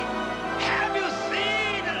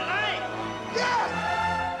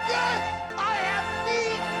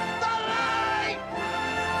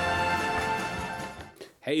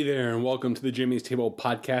Hey there, and welcome to the Jimmy's Table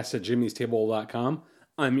podcast at jimmystable.com.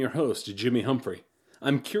 I'm your host, Jimmy Humphrey.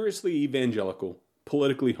 I'm curiously evangelical,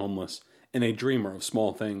 politically homeless, and a dreamer of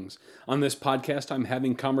small things. On this podcast, I'm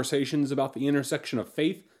having conversations about the intersection of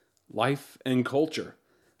faith, life, and culture.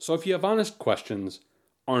 So if you have honest questions,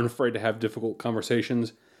 aren't afraid to have difficult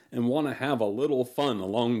conversations, and want to have a little fun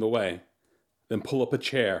along the way, then pull up a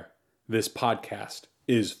chair. This podcast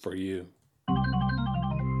is for you.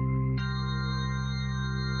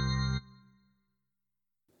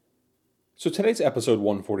 So today's episode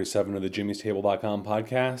 147 of the jimmystable.com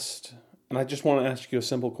podcast, and I just want to ask you a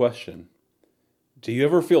simple question. Do you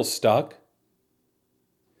ever feel stuck?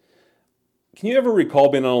 Can you ever recall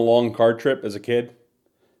being on a long car trip as a kid?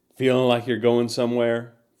 Feeling like you're going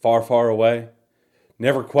somewhere far, far away?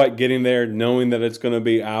 Never quite getting there, knowing that it's going to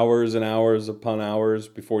be hours and hours upon hours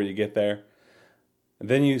before you get there? And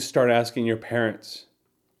then you start asking your parents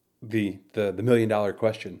the million-dollar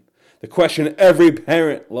question. The question every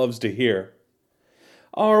parent loves to hear.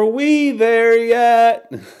 Are we there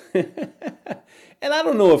yet? And I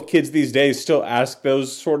don't know if kids these days still ask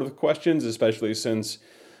those sort of questions, especially since,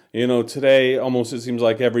 today almost it seems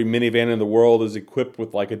like every minivan in the world is equipped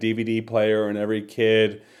with like a DVD player and every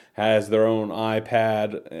kid has their own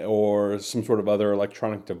iPad or some sort of other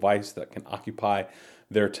electronic device that can occupy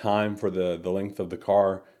their time for the length of the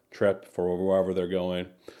car trip for wherever they're going.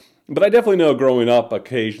 But I definitely know growing up,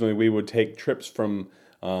 occasionally we would take trips from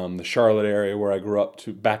the Charlotte area where I grew up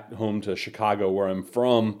to back home to Chicago where I'm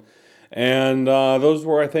from. And those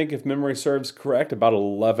were, I think, if memory serves correct, about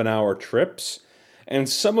 11-hour trips. And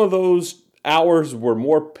some of those hours were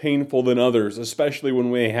more painful than others, especially when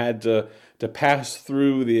we had to pass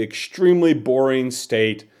through the extremely boring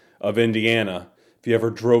state of Indiana. If you ever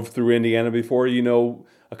drove through Indiana before, you know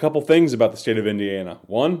a couple things about the state of Indiana.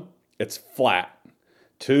 One, it's flat.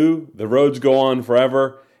 2, the roads go on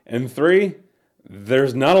forever. And 3,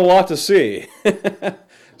 there's not a lot to see.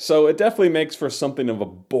 So it definitely makes for something of a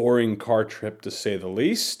boring car trip, to say the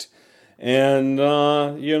least. And,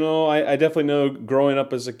 I definitely know growing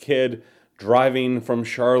up as a kid, driving from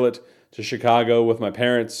Charlotte to Chicago with my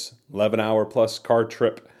parents, 11-hour plus car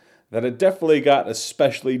trip, that it definitely got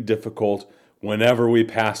especially difficult whenever we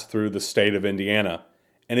passed through the state of Indiana.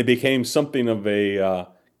 And it became something of a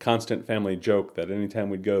constant family joke that anytime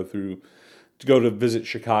we'd go to visit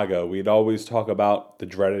Chicago, we'd always talk about the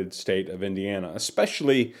dreaded state of Indiana,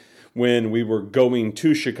 especially when we were going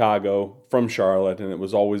to Chicago from Charlotte, and it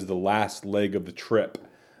was always the last leg of the trip.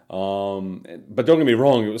 But don't get me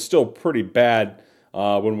wrong, it was still pretty bad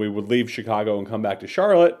when we would leave Chicago and come back to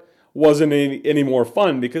Charlotte. Wasn't any more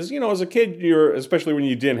fun because, as a kid, especially when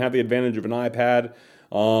you didn't have the advantage of an iPad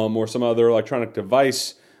or some other electronic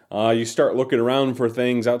device, you start looking around for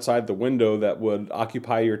things outside the window that would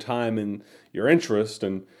occupy your time and your interest.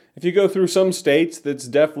 And if you go through some states, that's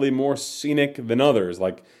definitely more scenic than others.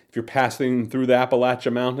 Like if you're passing through the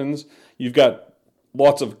Appalachian Mountains, you've got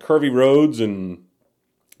lots of curvy roads and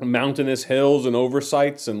mountainous hills and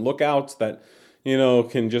oversights and lookouts that,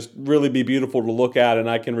 can just really be beautiful to look at. And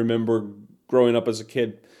I can remember growing up as a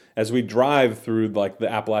kid, as we drive through like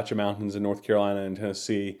the Appalachian Mountains in North Carolina and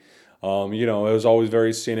Tennessee, it was always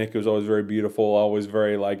very scenic. It was always very beautiful. Always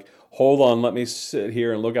very like, hold on, let me sit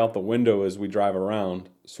here and look out the window as we drive around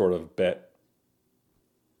sort of bit.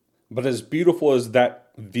 But as beautiful as that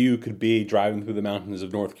view could be driving through the mountains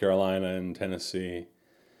of North Carolina and Tennessee,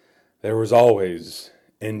 there was always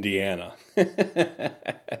Indiana.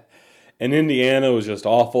 And Indiana was just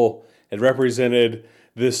awful. It represented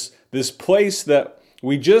this place that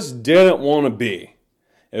we just didn't want to be.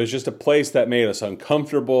 It was just a place that made us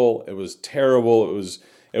uncomfortable. It was terrible.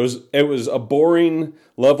 It was a boring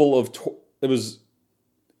level of.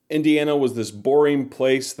 Indiana was this boring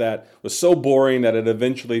place that was so boring that it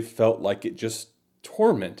eventually felt like it just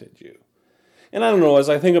tormented you. And I don't know. As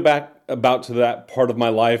I think about to that part of my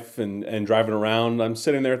life and driving around, I'm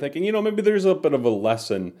sitting there thinking, maybe there's a bit of a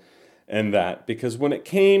lesson in that, because when it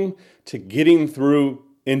came to getting through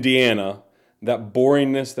Indiana, that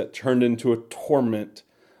boringness that turned into a torment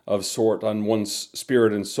of sort on one's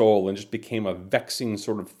spirit and soul and just became a vexing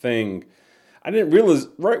sort of thing. I didn't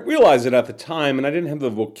realize it at the time, and I didn't have the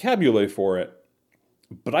vocabulary for it,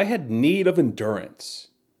 but I had need of endurance.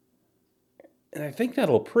 And I think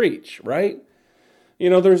that'll preach, right?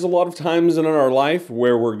 There's a lot of times in our life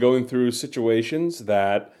where we're going through situations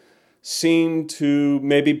that seem to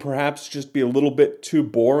maybe perhaps just be a little bit too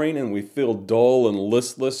boring, and we feel dull and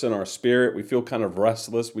listless in our spirit. We feel kind of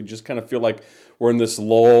restless. We just kind of feel like we're in this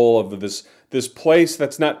lull of this place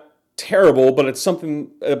that's not terrible, but it's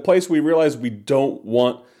a place we realize we don't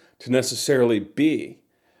want to necessarily be.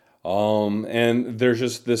 And there's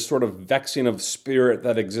just this sort of vexing of spirit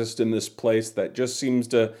that exists in this place that just seems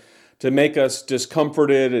to make us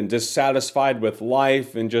discomforted and dissatisfied with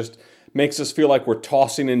life, and just makes us feel like we're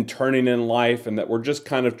tossing and turning in life, and that we're just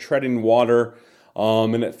kind of treading water.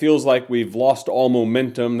 And it feels like we've lost all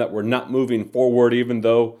momentum, that we're not moving forward, even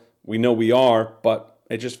though we know we are, but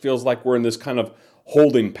it just feels like we're in this kind of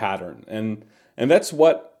holding pattern. And that's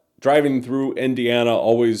what driving through Indiana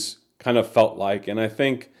always kind of felt like. And I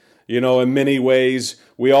think, in many ways,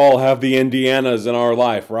 we all have the Indianas in our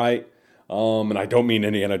life, right? And I don't mean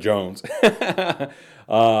Indiana Jones.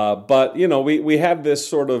 But, we have this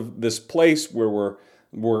sort of this place where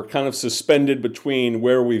we're kind of suspended between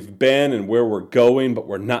where we've been and where we're going, but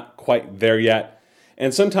we're not quite there yet.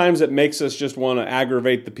 And sometimes it makes us just want to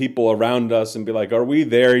aggravate the people around us and be like, are we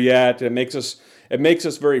there yet? It makes us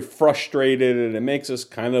very frustrated, and it makes us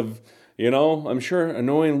kind of, I'm sure,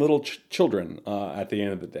 annoying little children at the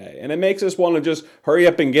end of the day. And it makes us want to just hurry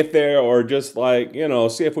up and get there, or just like,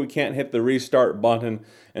 see if we can't hit the restart button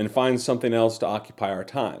and find something else to occupy our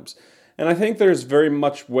times. And I think there's very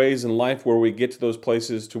much ways in life where we get to those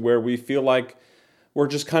places to where we feel like we're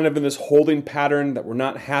just kind of in this holding pattern, that we're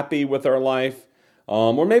not happy with our life.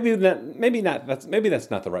 Or maybe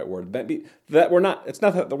that's not the right word. Maybe that we're not. It's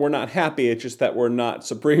not that we're not happy. It's just that we're not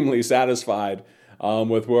supremely satisfied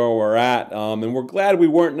with where we're at, and we're glad we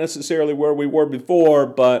weren't necessarily where we were before.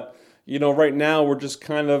 But right now we're just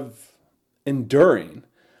kind of enduring,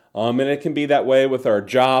 and it can be that way with our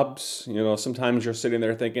jobs. Sometimes you're sitting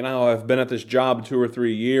there thinking, "Oh, I've been at this job 2 or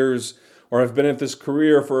 3 years, or I've been at this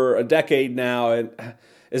career for a decade now, and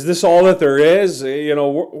is this all that there is?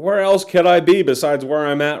 Where else could I be besides where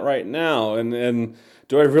I'm at right now? And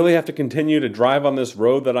do I really have to continue to drive on this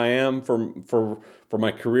road that I am for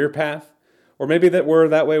my career path?" Or maybe that we're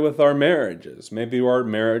that way with our marriages. Maybe our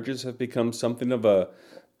marriages have become something of a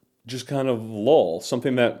just kind of lull,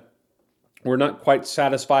 something that we're not quite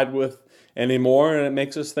satisfied with anymore, and it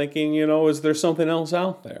makes us thinking, is there something else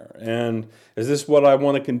out there? And is this what I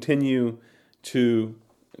want to continue to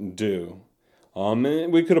do?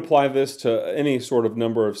 And we could apply this to any sort of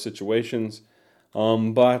number of situations,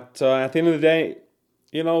 but at the end of the day,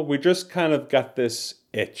 we just kind of got this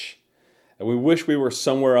itch, and we wish we were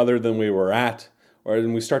somewhere other than we were at, or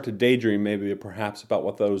then we start to daydream maybe perhaps about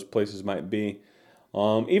what those places might be,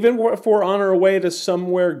 even if we're on our way to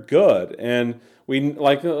somewhere good. And we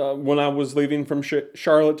like when I was leaving from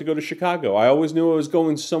Charlotte to go to Chicago, I always knew I was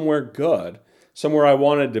going somewhere good, somewhere I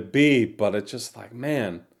wanted to be, but it's just like,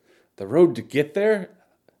 man, the road to get there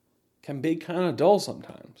can be kind of dull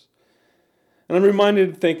sometimes. And I'm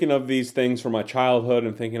reminded thinking of these things from my childhood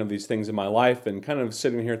and thinking of these things in my life, and kind of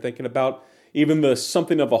sitting here thinking about even the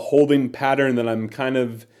something of a holding pattern that I'm kind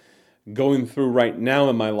of going through right now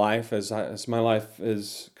in my life as my life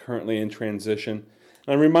is currently in transition.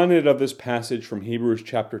 And I'm reminded of this passage from Hebrews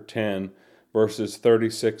chapter 10, verses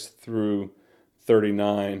 36 through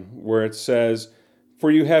 39, where it says, "For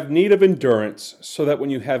you have need of endurance, so that when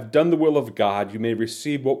you have done the will of God, you may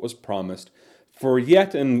receive what was promised. For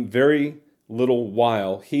yet in very little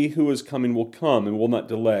while he who is coming will come and will not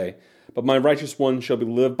delay. But my righteous one shall be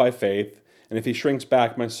lived by faith, and if he shrinks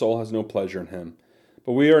back, my soul has no pleasure in him.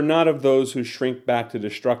 But we are not of those who shrink back to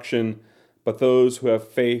destruction, but those who have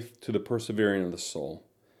faith to the persevering of the soul."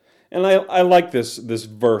 And I like this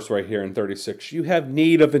verse right here in 36. You have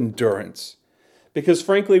need of endurance. Because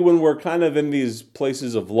frankly, when we're kind of in these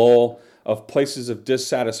places of lull, of places of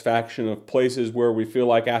dissatisfaction, of places where we feel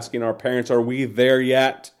like asking our parents, are we there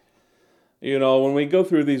yet? When we go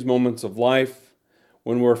through these moments of life,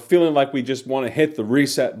 when we're feeling like we just want to hit the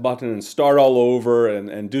reset button and start all over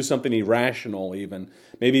and do something irrational even,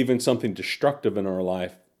 maybe even something destructive in our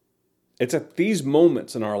life, it's at these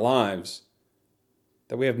moments in our lives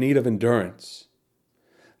that we have need of endurance,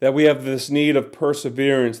 that we have this need of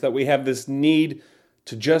perseverance, that we have this need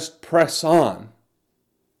to just press on.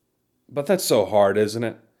 But that's so hard, isn't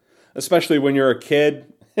it? Especially when you're a kid.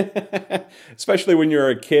 Especially when you're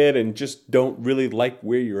a kid and just don't really like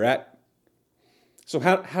where you're at. So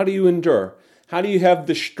how do you endure? How do you have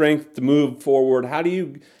the strength to move forward? How do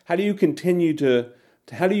you continue to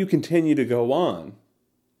go on?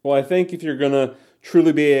 Well, I think if you're going to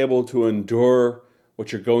truly be able to endure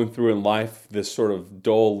what you're going through in life, this sort of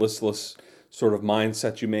dull, listless sort of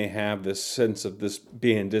mindset you may have, this sense of this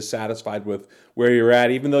being dissatisfied with where you're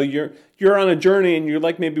at, even though you're on a journey and you're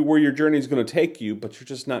like maybe where your journey is going to take you, but you're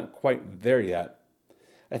just not quite there yet.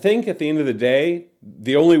 I think at the end of the day,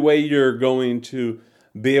 the only way you're going to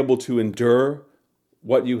be able to endure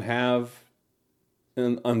what you have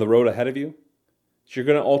on the road ahead of you is you're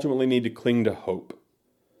going to ultimately need to cling to hope.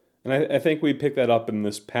 And I think we pick that up in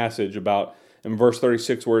this passage about in verse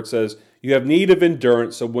 36 where it says, "You have need of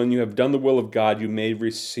endurance, so when you have done the will of God, you may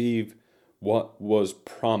receive what was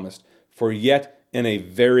promised. For yet in a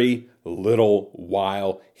very little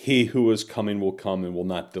while, he who is coming will come and will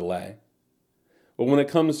not delay." But when it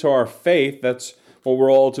comes to our faith, that's what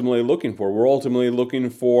we're ultimately looking for. We're ultimately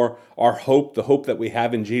looking for our hope, the hope that we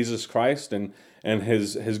have in Jesus Christ and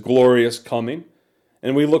his glorious coming.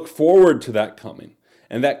 And we look forward to that coming.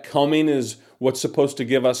 And that coming is what's supposed to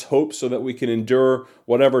give us hope so that we can endure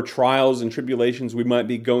whatever trials and tribulations we might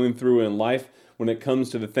be going through in life when it comes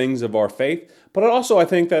to the things of our faith. But also, I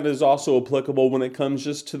think that is also applicable when it comes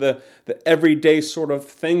just to the everyday sort of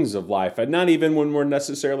things of life. And not even when we're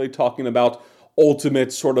necessarily talking about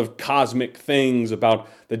ultimate sort of cosmic things about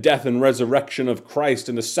the death and resurrection of Christ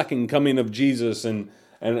and the second coming of Jesus and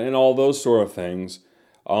all those sort of things.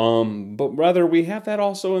 But rather we have that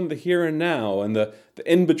also in the here and now and the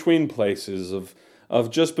in-between places of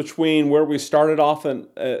just between where we started off in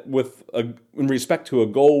respect to a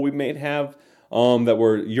goal we may have that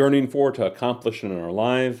we're yearning for to accomplish in our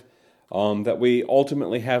life, that we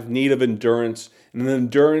ultimately have need of endurance, and an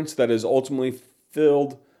endurance that is ultimately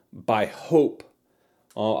filled by hope,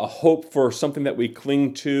 a hope for something that we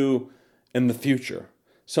cling to in the future,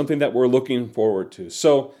 something that we're looking forward to.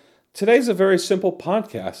 So today's a very simple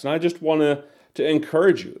podcast, and I just want to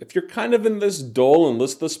encourage you. If you're kind of in this dull and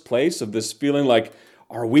listless place of this feeling like,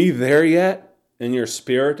 are we there yet in your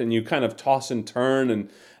spirit? And you kind of toss and turn and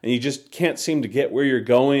you just can't seem to get where you're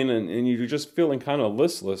going and you're just feeling kind of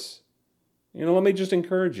listless. Let me just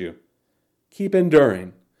encourage you. Keep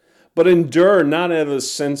enduring. But endure not in a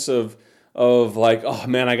sense of like, oh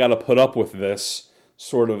man, I got to put up with this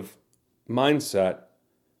sort of mindset,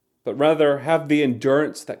 but rather have the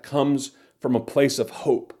endurance that comes from a place of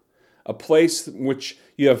hope, a place in which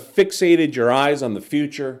you have fixated your eyes on the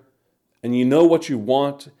future and you know what you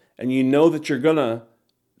want and you know that you're going to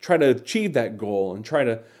try to achieve that goal and try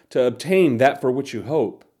to obtain that for which you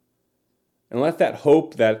hope. And let that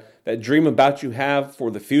hope, that dream about you have for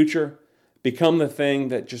the future become the thing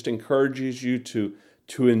that just encourages you to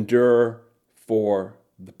endure for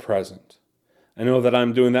the present. I know that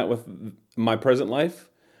I'm doing that with my present life,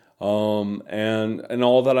 and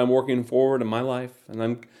all that I'm working forward in my life.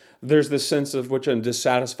 And there's this sense of which I'm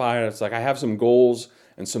dissatisfied. It's like I have some goals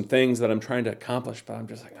and some things that I'm trying to accomplish, but I'm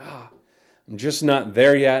just like, I'm just not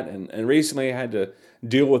there yet. And recently I had to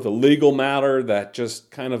deal with a legal matter that just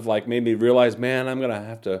kind of like made me realize, man, I'm going to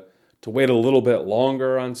have to wait a little bit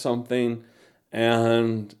longer on something.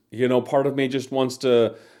 And, part of me just wants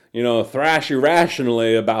to, thrash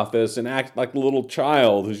irrationally about this and act like a little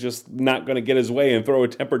child who's just not going to get his way and throw a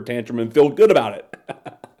temper tantrum and feel good about it.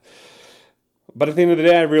 But at the end of the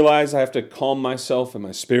day, I realize I have to calm myself and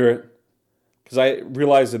my spirit because I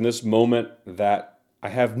realize in this moment that I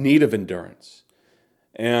have need of endurance.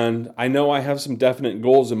 And I know I have some definite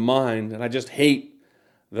goals in mind, and I just hate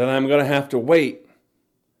that I'm going to have to wait.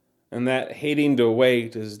 And that hating to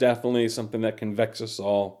wait is definitely something that can vex us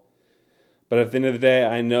all. But at the end of the day,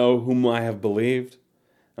 I know whom I have believed.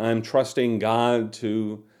 I'm trusting God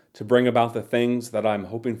to bring about the things that I'm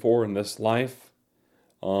hoping for in this life.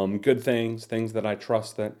 Good things that I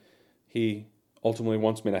trust that He ultimately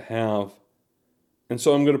wants me to have. And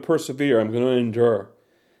so I'm going to persevere. I'm going to endure.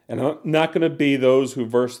 And I'm not going to be those who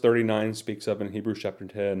verse 39 speaks of in Hebrews chapter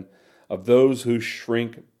 10, of those who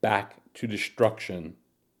shrink back to destruction.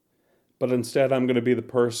 But instead, I'm going to be the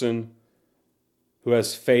person who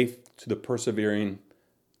has faith to the persevering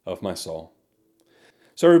of my soul.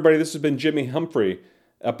 So everybody, this has been Jimmy Humphrey,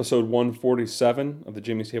 episode 147 of the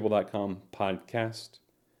Jimmy'sTable.com podcast.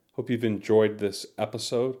 Hope you've enjoyed this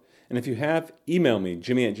episode. And if you have, email me,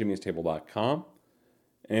 jimmy@jimmy'stable.com.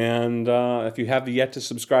 And if you have yet to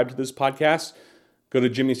subscribe to this podcast, go to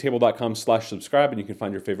jimmy'stable.com/subscribe and you can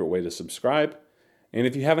find your favorite way to subscribe. And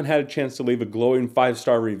if you haven't had a chance to leave a glowing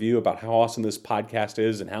 5-star review about how awesome this podcast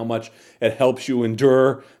is and how much it helps you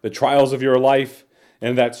endure the trials of your life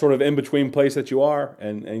and that sort of in-between place that you are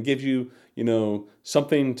and gives you,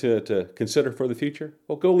 something to consider for the future,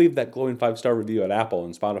 well, go leave that glowing 5-star review at Apple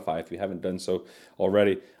and Spotify if you haven't done so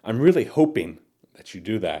already. I'm really hoping that you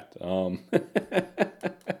do that.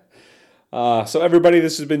 So everybody,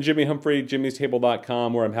 this has been Jimmy Humphrey,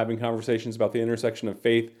 jimmy'stable.com, where I'm having conversations about the intersection of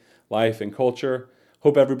faith, life, and culture.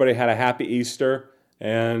 Hope everybody had a happy Easter,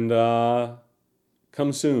 and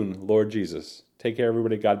come soon, Lord Jesus. Take care,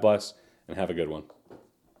 everybody. God bless, and have a good one.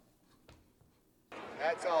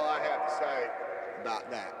 That's all I have to say about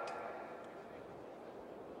that.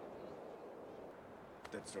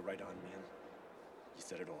 That's the right on, man. You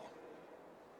said it all.